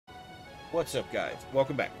What's up, guys?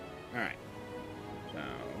 Welcome back. Alright. So...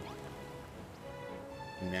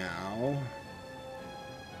 now...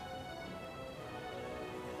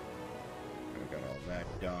 we got all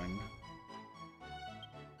that done.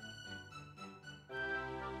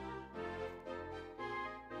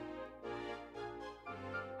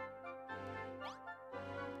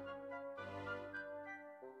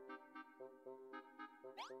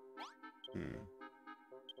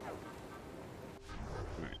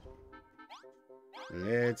 Alright.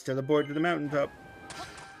 Let's teleport to the mountaintop.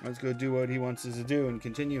 Let's go do what he wants us to do and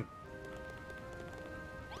continue.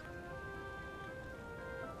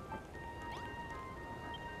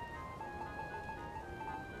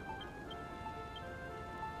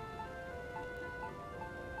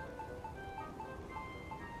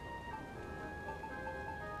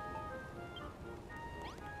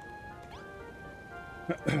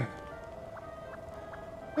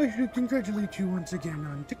 I should congratulate you once again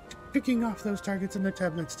on picking off those targets in the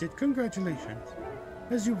tablets, Did. Congratulations.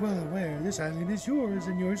 As you're well aware, this island is yours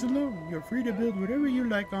and yours alone. You're free to build whatever you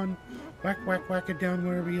like on. Whack it down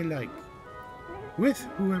wherever you like. With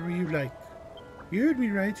whoever you like. You heard me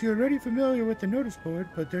right, you're already familiar with the Noticeboard,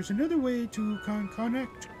 but there's another way to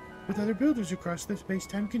connect with other builders across the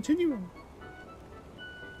space-time continuum.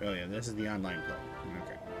 Oh yeah, this is the online play.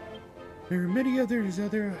 Okay. There are many others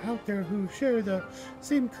out there who share the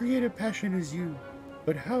same creative passion as you,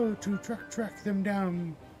 but how to track them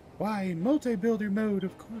down? Why, multi-builder mode,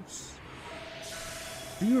 of course.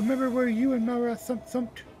 Do you remember where you and Malroth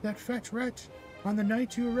thumped that fat rat on the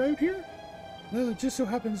night you arrived here? Well, it just so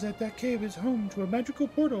happens that cave is home to a magical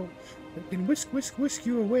portal that can whisk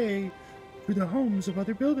you away to the homes of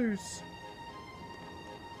other builders.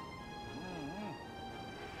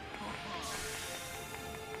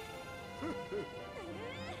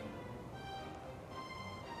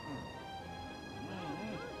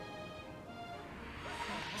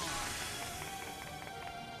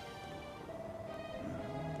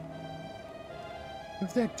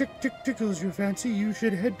 If that tickles your fancy, you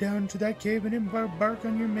should head down to that cave and embark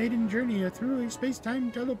on your maiden journey through a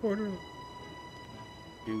space-time teleporter.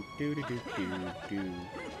 Do.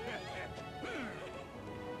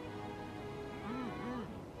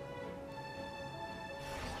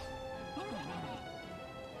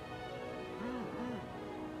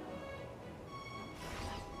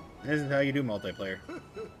 This is how you do multiplayer.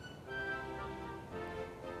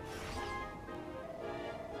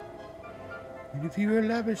 And if you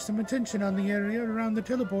lavish some attention on the area around the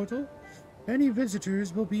teleportal, any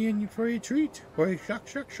visitors will be in for a treat or a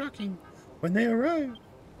shocking when they arrive.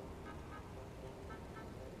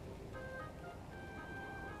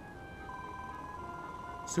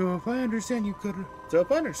 So if I understand you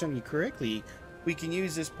correctly, we can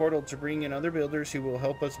use this portal to bring in other builders who will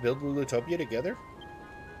help us build Lulutopia together?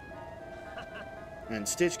 And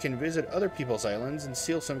Stitch can visit other people's islands and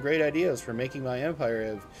steal some great ideas for making my empire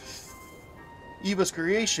of Eva's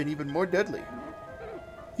creation even more deadly.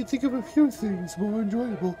 You think of a few things more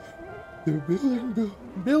enjoyable. They're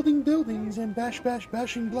building buildings and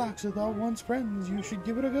bashing blocks with all one's friends. You should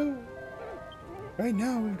give it a go. Right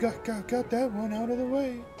now, we've got that one out of the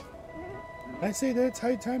way. I say that it's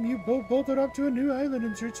high time you bolted up to a new island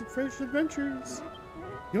in search of fresh adventures.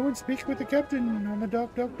 Go and speak with the captain on the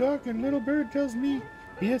dock, and Little Bird tells me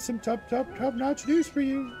he has some top-notch news for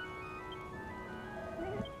you.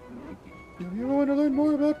 If you want to learn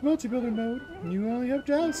more about multi-builder mode, you only have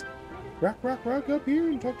to ask. Rock up here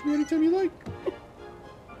and talk to me anytime you like.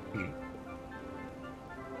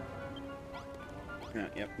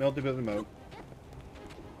 Yep, multi-builder mode.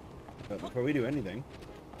 But before we do anything,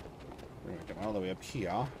 we're going to come all the way up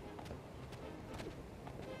here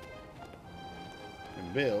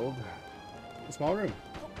and build a small room.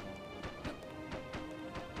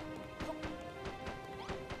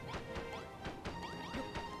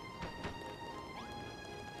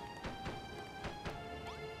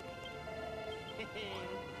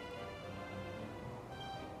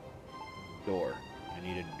 Door. I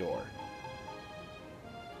need a door.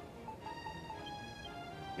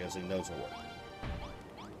 Guessing those will work.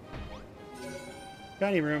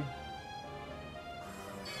 Tiny room.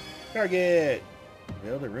 Target!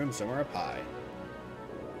 Build a room somewhere up high.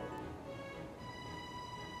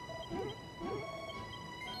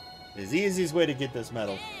 It's the easiest way to get this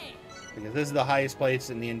medal. Because this is the highest place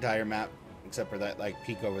in the entire map. Except for that, like,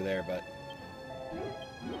 peak over there, but...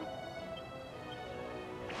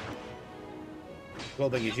 cool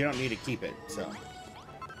thing is you don't need to keep it, so...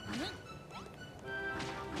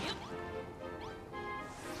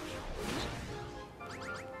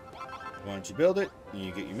 once you build it,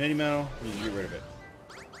 you get your mini medal, you can get rid of it.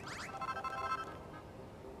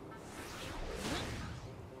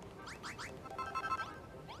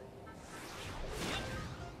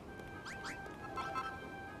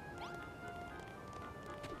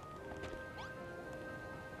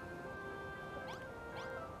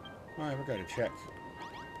 Oh, I forgot to check.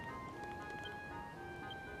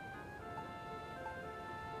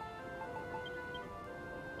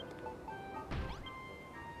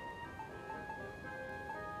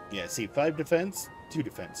 Yeah, see, 5 defense, 2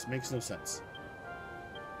 defense. Makes no sense.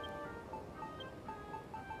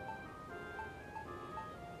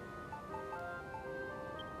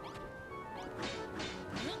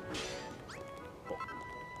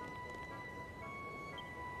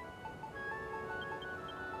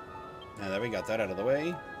 Now that we got that out of the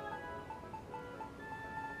way.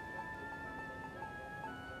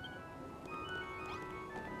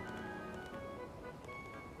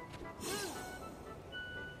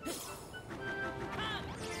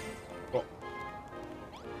 Cool.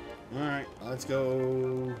 Alright, let's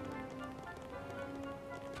go.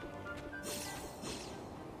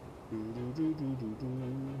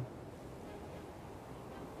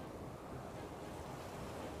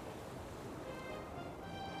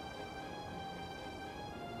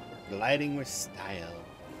 Gliding with style.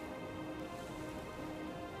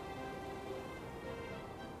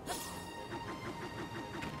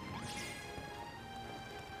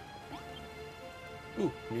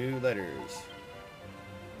 Ooh, new letters.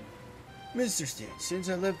 Mr. Stitch, since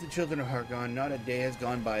I left the children of Hargon, not a day has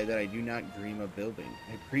gone by that I do not dream of building.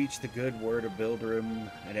 I preach the good word of Builderum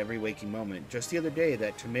at every waking moment. Just the other day,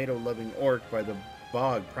 that tomato-loving orc by the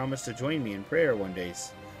bog promised to join me in prayer one day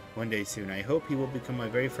soon. I hope he will become my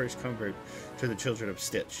very first convert to the children of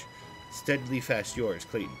Stitch. Steadily fast yours,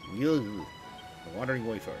 Clayton. The wandering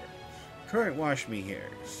wayfarer. Current wash me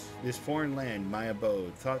hairs. This foreign land, my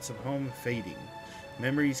abode. Thoughts of home fading.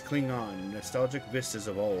 Memories cling on. Nostalgic vistas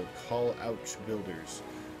of old. Call out builders.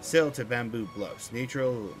 Sail to bamboo bluffs.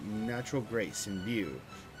 Natural grace in view.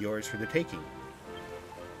 Yours for the taking.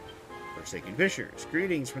 Forsaken fishers.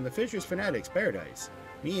 Greetings from the Fishers Fanatics Paradise.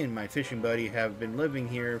 Me and my fishing buddy have been living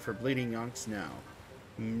here for bleeding yonks now.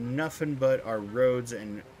 Nothing but our rods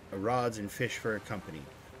and fish for a company.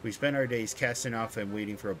 We spend our days casting off and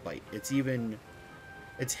waiting for a bite.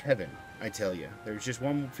 It's heaven, I tell you. There's just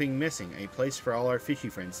one thing missing, a place for all our fishy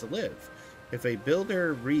friends to live. If a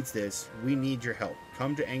builder reads this, we need your help.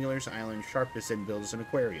 Come to Angler's Island, Sharpness, and build us an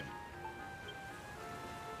aquarium.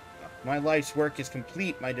 My life's work is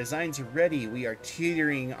complete. My designs are ready. We are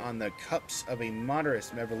teetering on the cups of a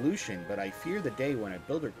modernist revolution, but I fear the day when a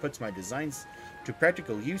builder puts my designs to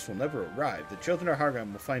practical use will never arrive. The children of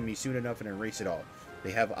Hargon will find me soon enough and erase it all. They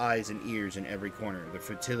have eyes and ears in every corner. The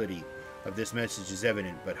fertility of this message is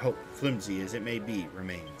evident, but hope, flimsy as it may be,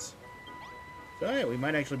 remains. So yeah, we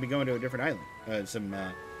might actually be going to a different island.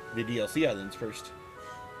 The DLC islands first.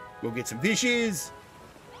 Go get some fishes!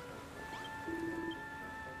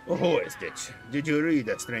 Oh, Stitch, did you read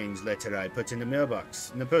that strange letter I put in the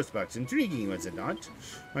mailbox? In the postbox? Intriguing, was it not?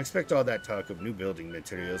 I expect all that talk of new building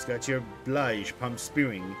materials got your blige pump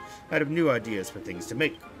spewing out of new ideas for things to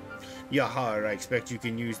make. Yahar, I expect you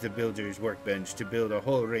can use the builder's workbench to build a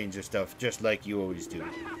whole range of stuff just like you always do.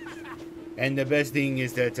 And the best thing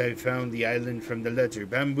is that I found the island from the letter,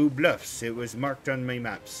 Bamboo Bluffs. It was marked on my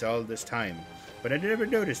maps all this time, but I never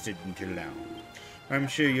noticed it until now. I'm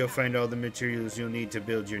sure you'll find all the materials you'll need to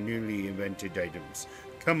build your newly invented items.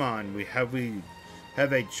 Come on, we have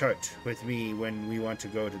a chart with me when we want to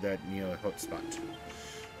go to that Neil hotspot.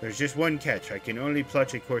 There's just one catch. I can only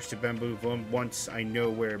plot a course to Bamboo once I know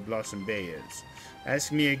where Blossom Bay is.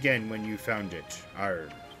 Ask me again when you found it. Arr.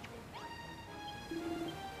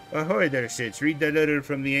 Ahoy there, Sitch. Read that letter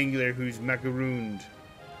from the angler who's macarooned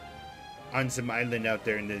on some island out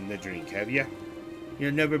there in the drink, have ya?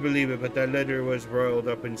 You'll never believe it, but that letter was rolled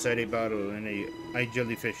up inside a bottle and I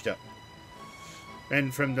jellyfished up.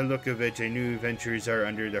 And from the look of it, new ventures are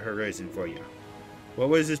under the horizon for you. What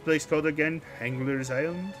was this place called again? Angler's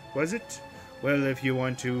Island, was it? Well, if you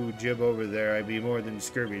want to jib over there, I'd be more than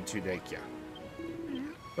scurvy to take ya.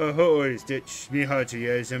 Ahoy, Stitch. Me hearty,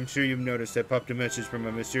 yes. I'm sure you've noticed I popped a message from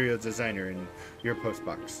a mysterious designer in your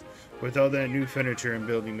postbox. With all that new furniture and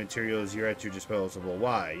building materials you're at your disposal,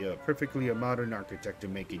 why, you're perfectly a modern architect of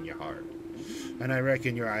making you hard. And I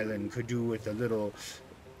reckon your island could do with a little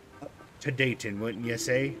to-dating, wouldn't you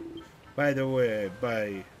say? By the way,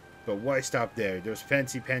 but why stop there? Those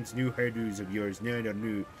fancy pants new hairdos of yours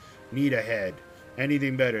need a head.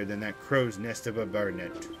 Anything better than that crow's nest of a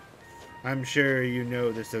baronet. I'm sure you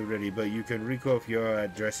know this already, but you can recoff your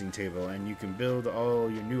dressing table and you can build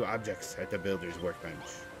all your new objects at the builder's workbench.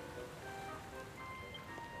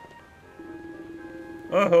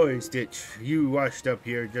 Ahoy, Stitch. You washed up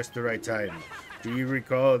here just the right time. Do you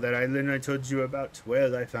recall that island I told you about?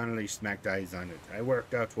 Well, I finally smacked eyes on it. I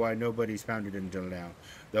worked out why nobody's found it until now.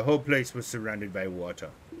 The whole place was surrounded by water.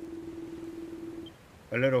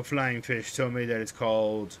 A little flying fish told me that it's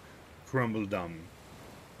called Crumbledum.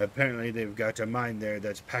 Apparently they've got a mine there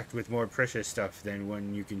that's packed with more precious stuff than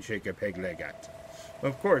one you can shake a peg leg at.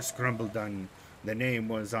 Of course, Crumbledum. The name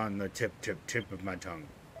was on the tip of my tongue.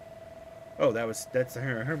 Oh, that's the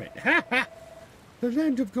hermit. Ha ha! The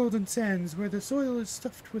land of golden sands, where the soil is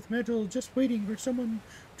stuffed with metal, just waiting for someone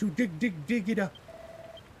to dig it up.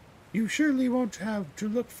 You surely won't have to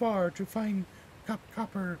look far to find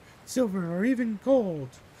copper, silver, or even gold.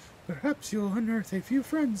 Perhaps you'll unearth a few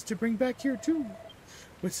friends to bring back here too.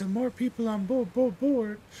 With some more people on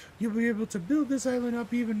board, you'll be able to build this island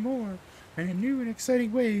up even more, and in new and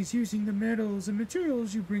exciting ways using the metals and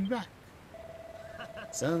materials you bring back.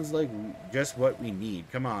 Sounds like just what we need.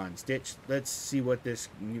 Come on, Stitch. Let's see what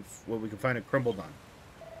we can find at Crumbledon.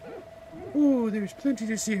 Oh, there's plenty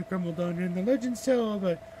to see at Crumbledon, and the legends tell of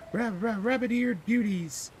a rabbit-eared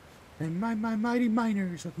beauties, and my mighty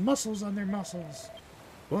miners with muscles on their muscles.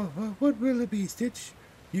 Well, what will it be, Stitch?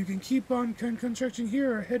 You can keep on construction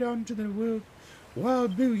here or head on to the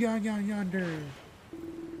wild blue yonder.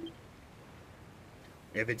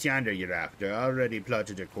 If it's yonder you're after, already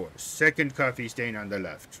plotted a course. Second coffee stain on the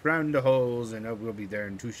left. Round the holes, and we'll be there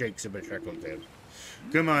in 2 shakes of a treacle tail.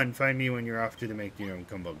 Come on, find me when you're off to make your own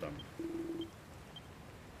Crumbledon.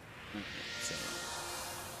 Okay, so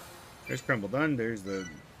there's Crumbledon. There's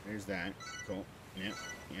that. Cool.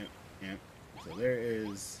 Yep. So there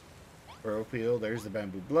is Burrowfield. There's the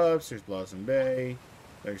Bamboo Bluffs. There's Blossom Bay.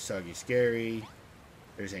 There's Soggy Scary.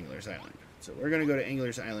 There's Angler's Island. So we're going to go to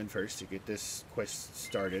Angler's Island first to get this quest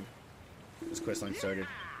started. This quest line started.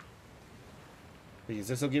 Because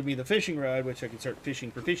this will give me the fishing rod, which I can start fishing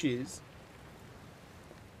for fishes.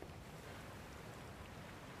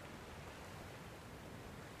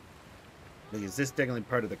 Because this is definitely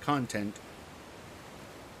part of the content.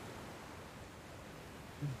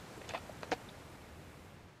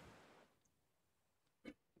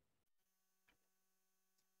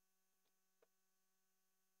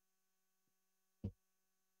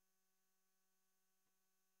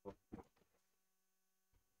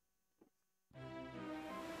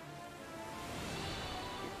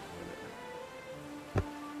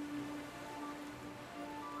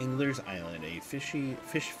 Angler's Island, a fish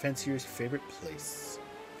fancier's favorite place.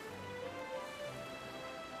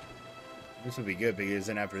 This will be good because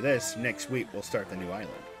then after this, next week we'll start the new island.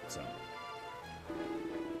 So,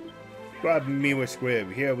 grab me with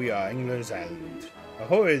squib. Here we are, Angler's Island.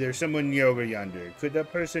 Ahoy! There's someone over yonder. Could the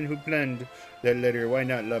person who planned that letter, why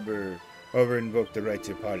not lubber, over invoke the right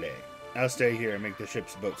to parley? I'll stay here and make the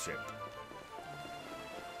ship's boat trip.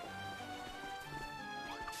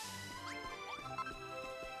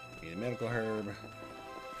 Medical herb.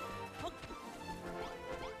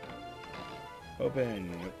 Open.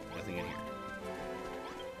 Nope, nothing in here.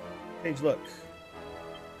 Change look.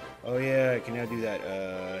 Oh yeah, I can now do that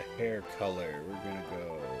hair color.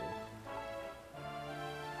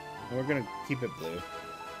 We're gonna keep it blue.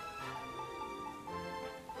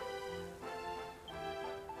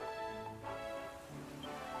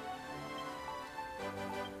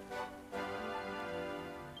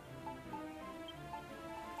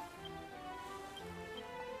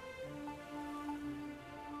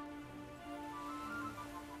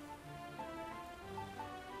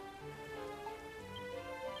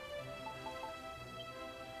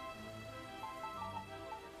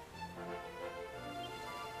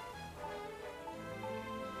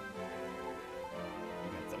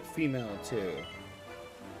 Female too.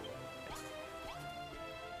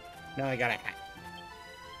 Now I got a hat.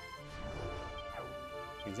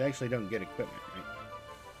 These actually don't get equipment, right?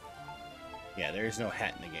 Yeah, there is no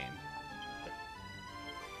hat in the game.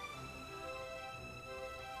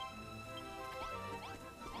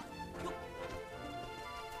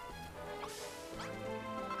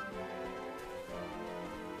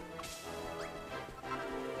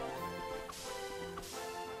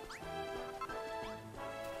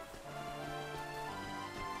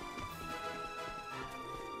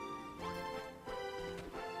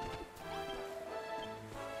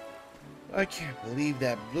 I can't believe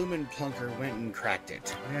that bloomin' plunker went and cracked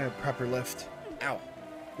it. Yeah, proper lift. Ow.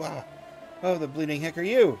 Wow. Oh, the bleeding heck are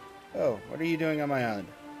you? Oh, what are you doing on my island?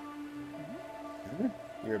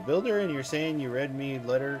 You're a builder and you're saying you read me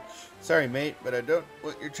letter? Sorry, mate, but I don't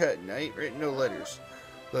want your chatting. I ain't written no letters.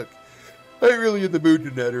 Look, I ain't really in the mood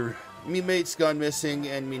to netter. Me mate's gone missing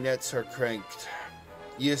and me nets are cranked.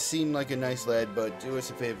 You seem like a nice lad, but do us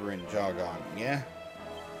a favor and jog on, yeah?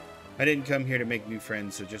 I didn't come here to make new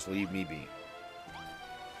friends, so just leave me be.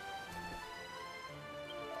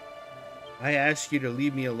 I asked you to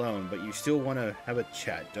leave me alone, but you still want to have a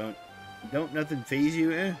chat. Don't nothing faze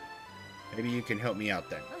you, eh? Maybe you can help me out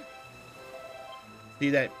then. See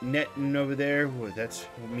that netting over there? Well, that's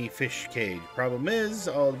me fish cage. Problem is,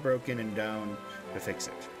 all broken and down to fix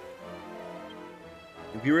it.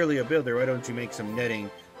 If you're really a builder, why don't you make some netting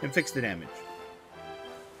and fix the damage?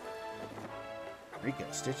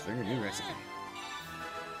 Rika, Stitch, learn a new recipe.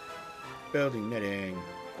 Building netting.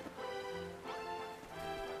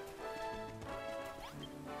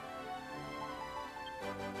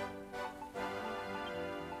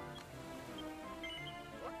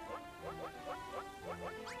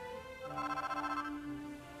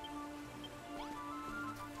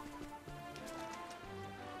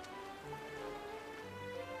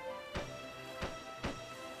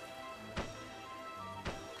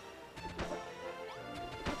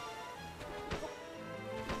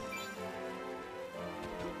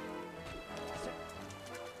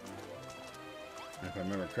 If I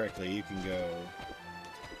remember correctly, you can go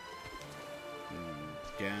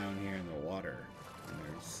down here in the water. And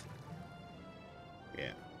there's...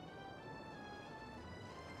 yeah.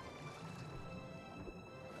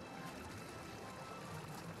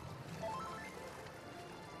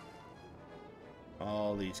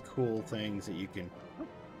 All these cool things that you can...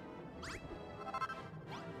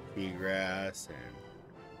 sea grass and...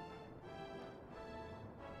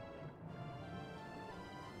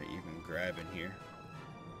 that you can grab in here.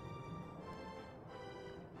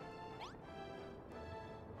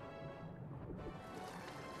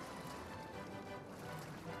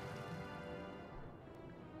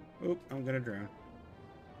 Oop, I'm gonna drown.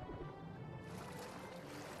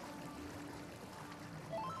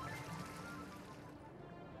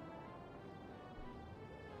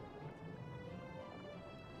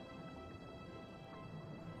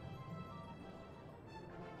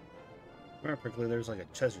 More quickly, there's like a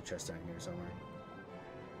treasure chest down here somewhere.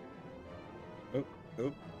 Oop,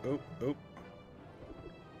 oop, oop, oop.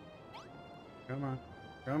 Come on.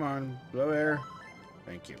 Come on. Blow air.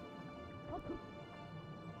 Thank you.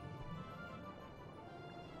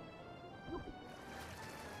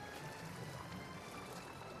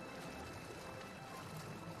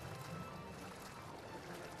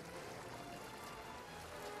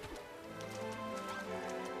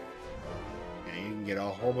 Get a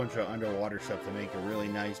whole bunch of underwater stuff to make a really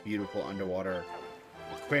nice, beautiful underwater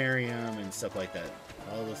aquarium and stuff like that.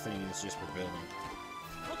 All those things just for building.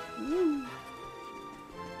 Woo.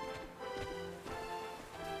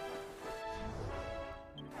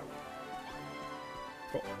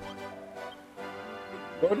 Cool.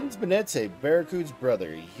 Gordon's Benetze, Barracuda's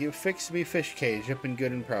brother. You fixed me fish cage up and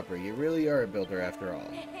good and proper. You really are a builder after all.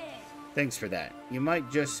 Thanks for that. You might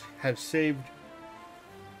just have saved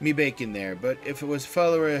me bacon there, but if it was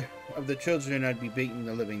follower of the children, I'd be beating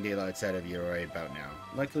the living daylights out of you right about now.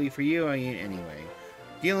 Luckily for you, I ain't anyway.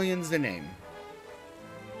 Gillian's the name.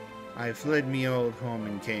 I fled me old home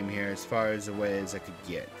and came here as far as away as I could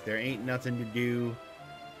get. There ain't nothing to do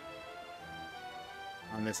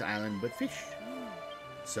on this island but fish.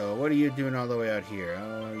 So what are you doing all the way out here?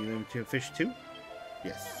 Oh, are you looking to fish too?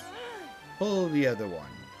 Yes. Pull the other one.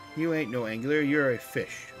 You ain't no angler, you're a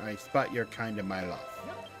fish. I spot your kind of my love.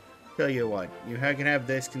 Tell you what, you can have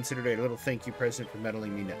this considered a little thank you present for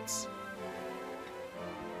meddling me nuts.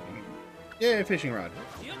 Yeah, fishing rod.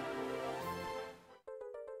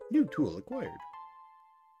 New tool acquired.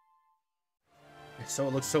 So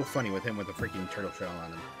it looks so funny with him with a freaking turtle shell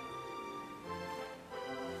on him.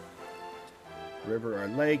 River or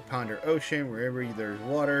lake, pond or ocean, wherever there's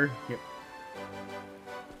water. Yep.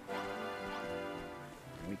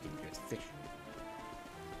 And we can just fish.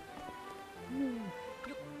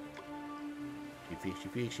 Fishy,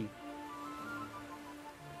 fishy.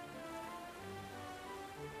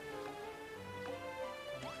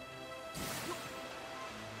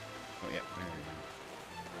 Oh, yeah.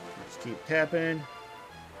 Let's keep tapping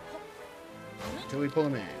until we pull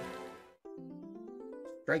him in.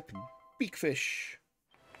 Striped beakfish.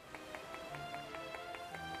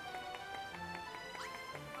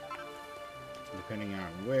 Depending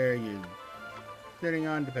on where you're sitting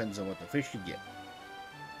on, depends on what the fish you get.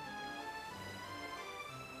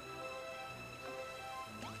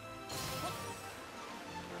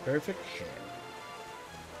 Perfect hair.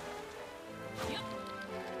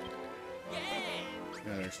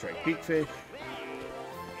 Another striped beakfish.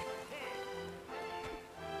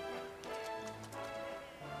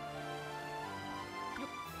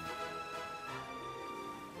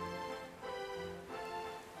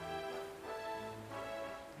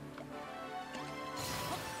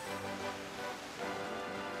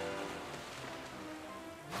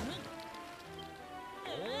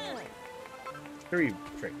 Three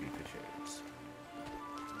striped beakfishes.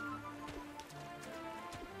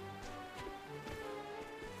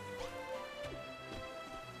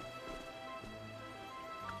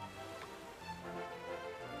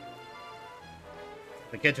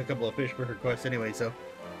 I catch a couple of fish per request anyway, so.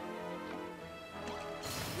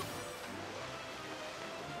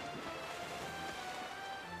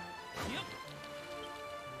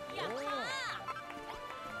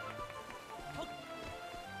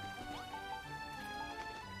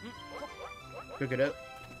 Cook it up.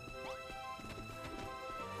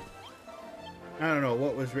 I don't know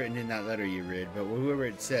what was written in that letter you read, but whoever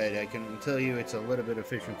it said, I can tell you it's a little bit of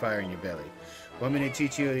fish and fire in your belly. Want me to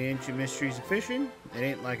teach you the ancient mysteries of fishing? It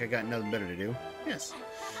ain't like I got nothing better to do. Yes,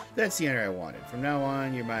 that's the honor I wanted. From now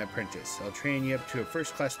on, you're my apprentice. I'll train you up to a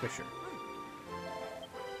first-class fisher.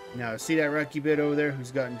 Now, see that rocky bit over there who's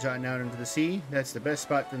gotten jotted out into the sea? That's the best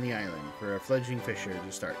spot on the island for a fledgling fisher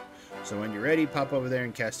to start. So when you're ready, pop over there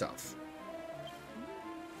and cast off.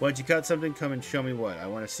 Once you caught something, come and show me what. I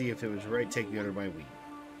want to see if it was right taking it under my wing.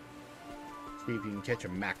 See if you can catch a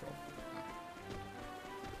mackerel.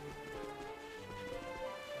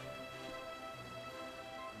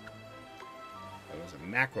 That was a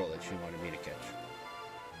mackerel that she wanted me to catch.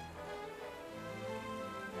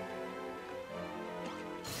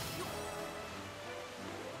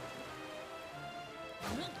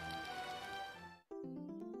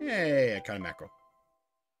 Hey, I caught a mackerel.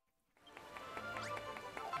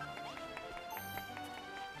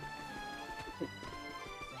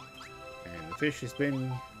 And the fish has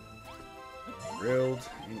been grilled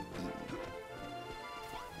and eaten.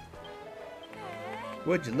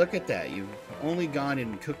 Would you look at that? You've only gone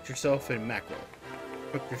and cooked yourself a mackerel.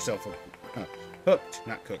 Cooked yourself a... hooked,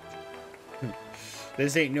 not cooked.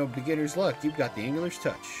 This ain't no beginner's luck. You've got the angler's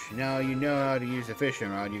touch. Now you know how to use a fishing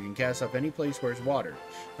rod. You can cast off any place where there's water.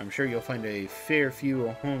 I'm sure you'll find a fair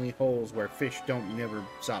few only holes where fish don't never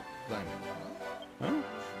stop climbing. Huh?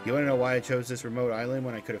 You want to know why I chose this remote island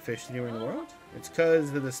when I could have fished anywhere in the world? It's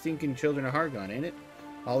because of the stinking children of Hargon, ain't it?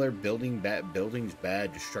 All their building's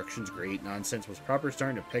bad, destruction's great, nonsense was proper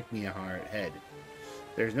starting to peck me a hard head.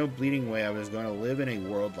 There's no bleeding way I was going to live in a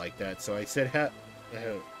world like that, so I said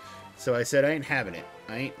I ain't having it.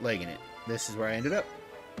 I ain't legging it. This is where I ended up.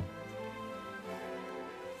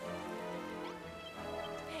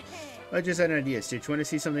 I just had an idea, Stitch. Want to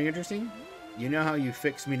see something interesting? You know how you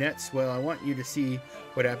fix me nets? Well, I want you to see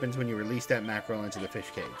what happens when you release that mackerel into the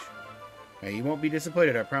fish cage. Now, you won't be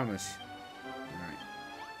disappointed, I promise.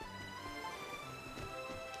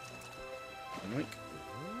 Alright. Yoink.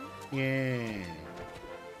 Yeah.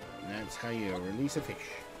 And that's how you release a fish.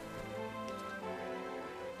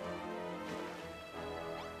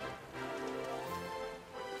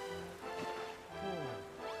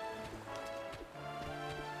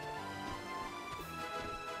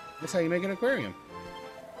 That's how you make an aquarium.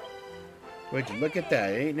 Would you look at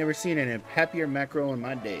that? I ain't never seen a happier mackerel in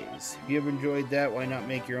my days. If you ever enjoyed that, why not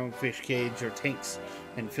make your own fish cage or tanks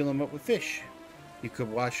and fill them up with fish? You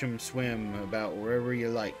could watch them swim about wherever you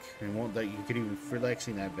like, and won't let you could even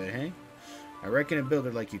relaxing that bit, hey? I reckon a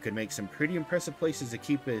builder like you could make some pretty impressive places to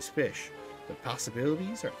keep his fish. The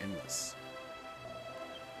possibilities are endless.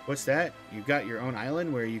 What's that? You got your own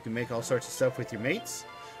island where you can make all sorts of stuff with your mates?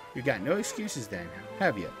 You got no excuses then,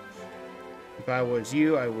 have you? If I was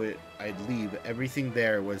you, I'd leave everything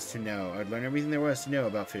there was to know. I'd learn everything there was to know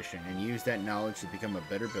about fishing and use that knowledge to become a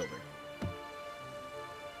better builder.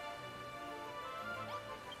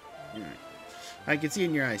 Right. I can see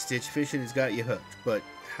in your eyes, Stitch, fishing has got you hooked, but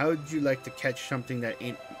how'd you like to catch something that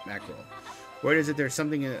ain't mackerel? Word is that there's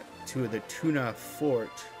something to the tuna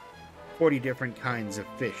fort, 40 different kinds of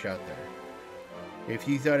fish out there. If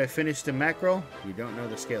you thought I finished the mackerel, you don't know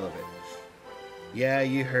the scale of it. Yeah,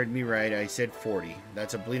 you heard me right. I said 40.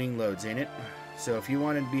 That's a bleeding loads, ain't it? So if you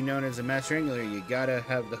want to be known as a master angler, you gotta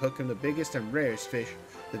have the hook on the biggest and rarest fish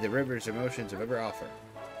that the rivers or oceans have ever offered.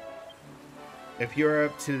 If you're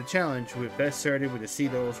up to the challenge, we've best started with to see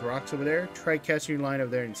those rocks over there. Try casting your line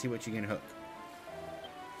over there and see what you can hook.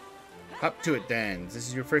 Hop to it, Dan. This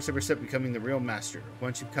is your first ever step becoming the real master.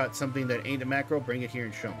 Once you've caught something that ain't a mackerel, bring it here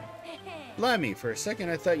and show me. Blimey, for a second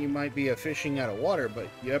I thought you might be a fishing out of water, but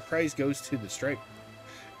your prize goes to the striped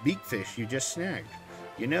beakfish you just snagged.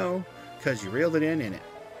 You know, 'cause you reeled it in it.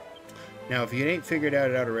 Now, if you ain't figured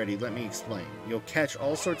it out already, let me explain. You'll catch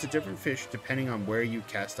all sorts of different fish depending on where you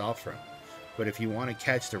cast off from. But if you want to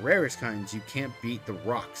catch the rarest kinds, you can't beat the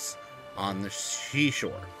rocks on the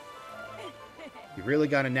seashore. You really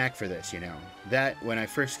got a knack for this, you know. That, when I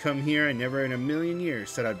first come here, I never in a million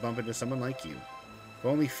years thought I'd bump into someone like you. If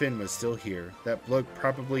only Finn was still here. That bloke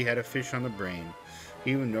probably had a fish on the brain.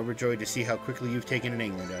 He was overjoyed to see how quickly you've taken in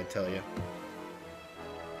England, I tell you.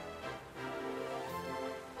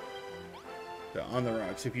 So, on the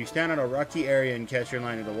rocks. If you stand on a rocky area and catch your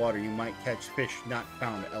line in the water, you might catch fish not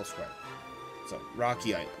found elsewhere. So,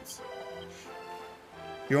 rocky islands.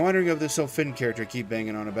 You're wondering of this old Finn character I keep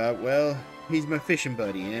banging on about. Well, he's my fishing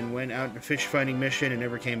buddy and went out on a fish finding mission and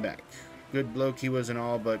never came back. Good bloke he was and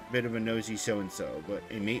all, but bit of a nosy so-and-so, but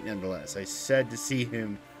a mate nonetheless. I sad to see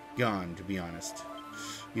him gone, to be honest.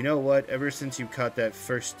 You know what? Ever since you caught that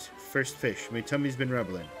first fish, my tummy's been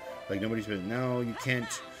rumbling. Like nobody's been. No, you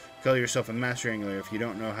can't call yourself a master angler if you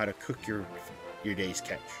don't know how to cook your day's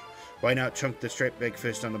catch. Why not chunk the striped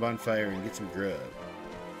backfish on the bonfire and get some grub?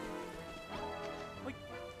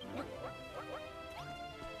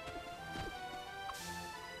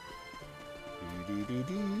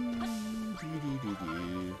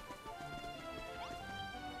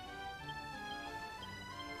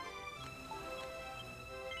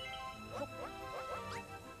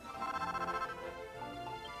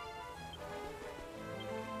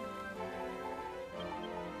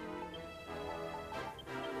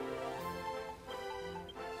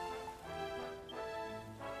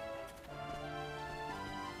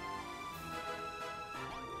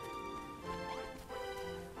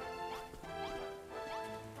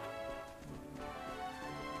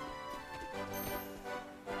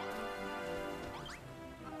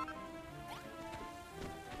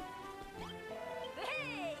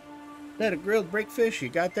 That a grilled breakfish you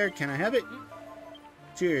got there? Can I have it?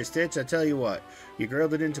 Cheers, Stitch. I tell you what, you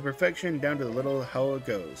grilled it into perfection, down to the little how it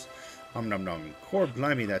goes. Nom nom. Core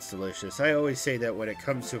blimey, that's delicious. I always say that when it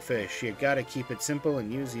comes to fish, you gotta keep it simple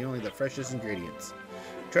and use only the freshest ingredients.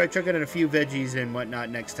 Try chucking in a few veggies and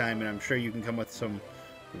whatnot next time, and I'm sure you can come with some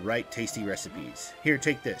right tasty recipes. Here,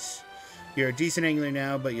 take this. You're a decent angler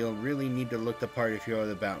now, but you'll really need to look the part if you're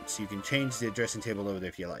the bounce. You can change the dressing table over there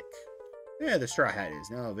if you like. Yeah, the straw hat is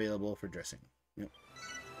now available for dressing. Yep.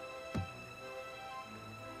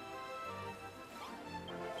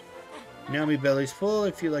 Now my belly's full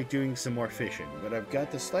if you like doing some more fishing, but I've got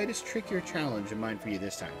the slightest trick or challenge in mind for you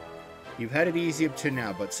this time. You've had it easy up to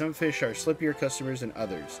now, but some fish are slippier customers than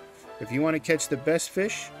others. If you want to catch the best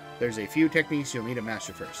fish, there's a few techniques you'll need to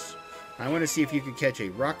master first. I want to see if you can catch a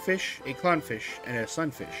rockfish, a clownfish, and a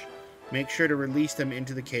sunfish. Make sure to release them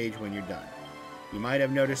into the cage when you're done. You might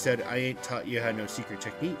have noticed that I ain't taught you how no secret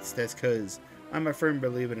techniques. That's because I'm a firm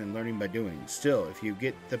believer in learning by doing. Still, if you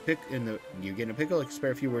get a pickle,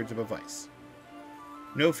 spare a few words of advice.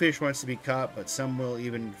 No fish wants to be caught, but some will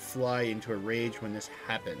even fly into a rage when this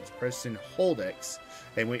happens. Press and hold X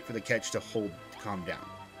and wait for the catch to calm down.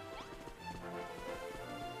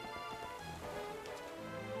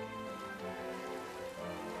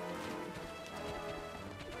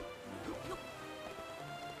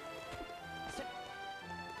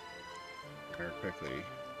 Very quickly.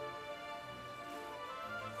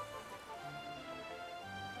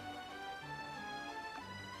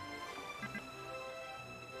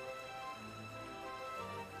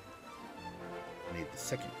 I need the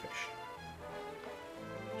second fish.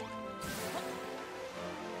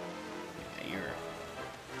 Yeah, you're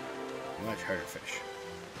a much harder fish.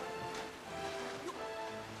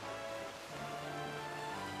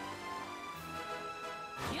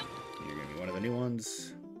 You're gonna be one of the new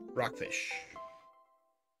ones. Rockfish.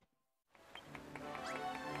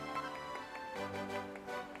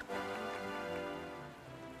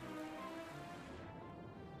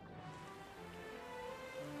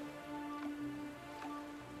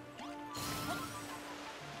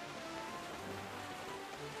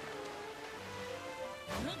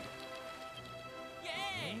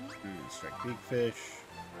 Strike big fish.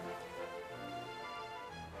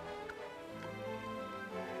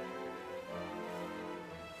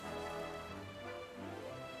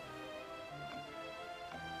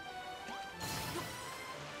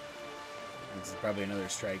 This is probably another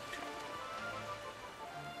strike.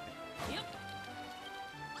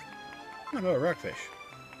 Oh no, a rockfish.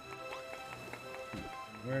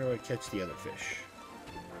 Where do I catch the other fish?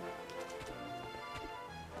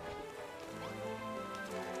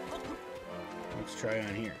 Let's try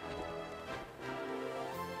on here.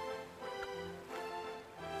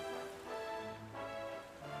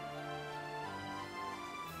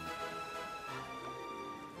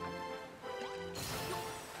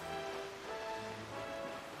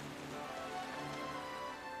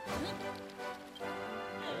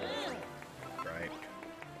 Right.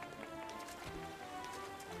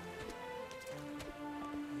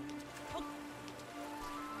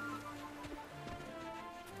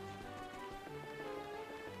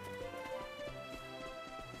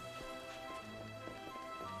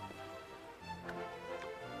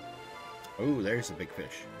 Oh, there's a big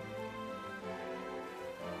fish.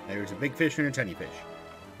 There's a big fish and a tiny fish.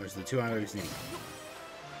 Those are the two I always need.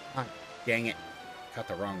 Ah, dang it. Caught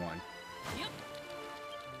the wrong one.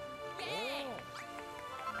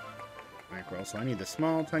 mackerel. So I need the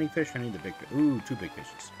small, tiny fish. I need the big fish. Ooh, 2 big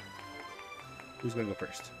fishes. Who's going to go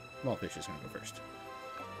first? Small fish is going to go first.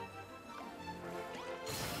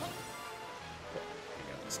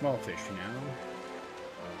 I got the small fish now.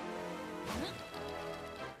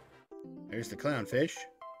 There's the clownfish.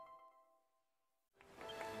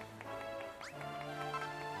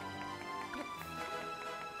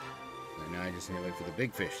 And now I just need to wait for the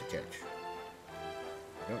big fish to catch.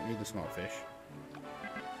 I don't need the small fish.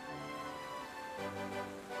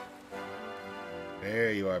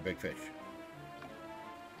 There you are, big fish.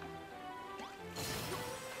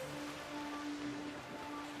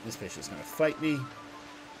 This fish is going to fight me.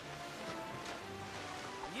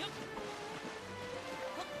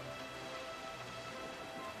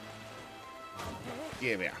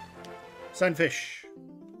 Here we are. Sunfish.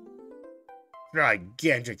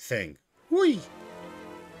 Gigantic thing. Whee!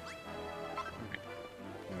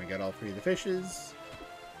 Then we got all 3 of the fishes.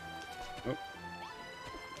 Oh.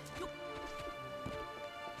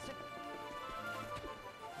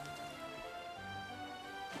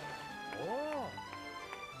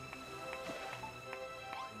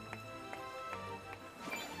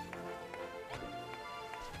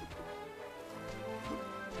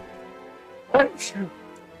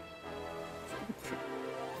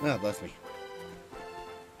 Oh, bless me.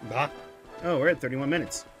 Bah. Oh, we're at 31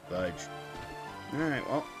 minutes. Fudge. Alright,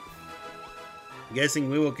 well. I'm guessing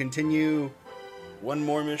we will continue one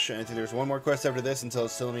more mission. I think there's one more quest after this until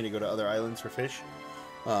it's telling me to go to other islands for fish.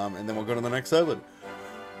 And then we'll go to the next island.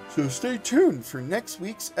 So stay tuned for next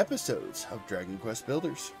week's episodes of Dragon Quest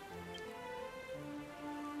Builders.